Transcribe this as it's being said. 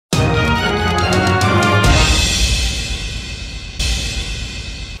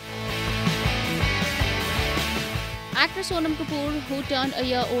Sonam Kapoor, who turned a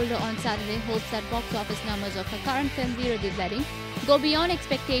year older on Saturday, hopes that box office numbers of her current film Veere Di Wedding go beyond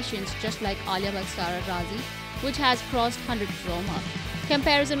expectations, just like Alia Bhatt star Raazi, which has crossed 100 crore mark.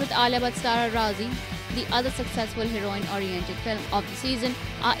 Comparison with Alia Bhatt star Raazi, the other successful heroine-oriented film of the season,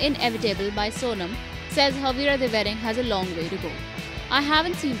 are inevitable by Sonam, says her Veere Di Wedding has a long way to go. I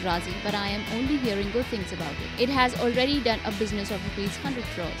haven't seen Raazi, but I am only hearing good things about it. It has already done a business of rupees 100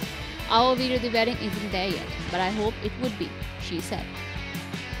 crores. Our Veere Di Wedding isn't there yet, but I hope it would be, she said.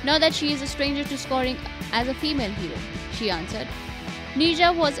 Now that she is a stranger to scoring as a female hero, she answered,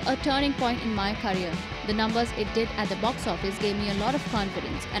 Nija was a turning point in my career. The numbers it did at the box office gave me a lot of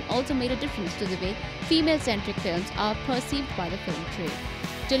confidence and also made a difference to the way female-centric films are perceived by the film trade.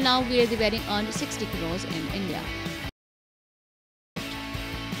 Till now, Veere Di Wedding earned 60 crores in India.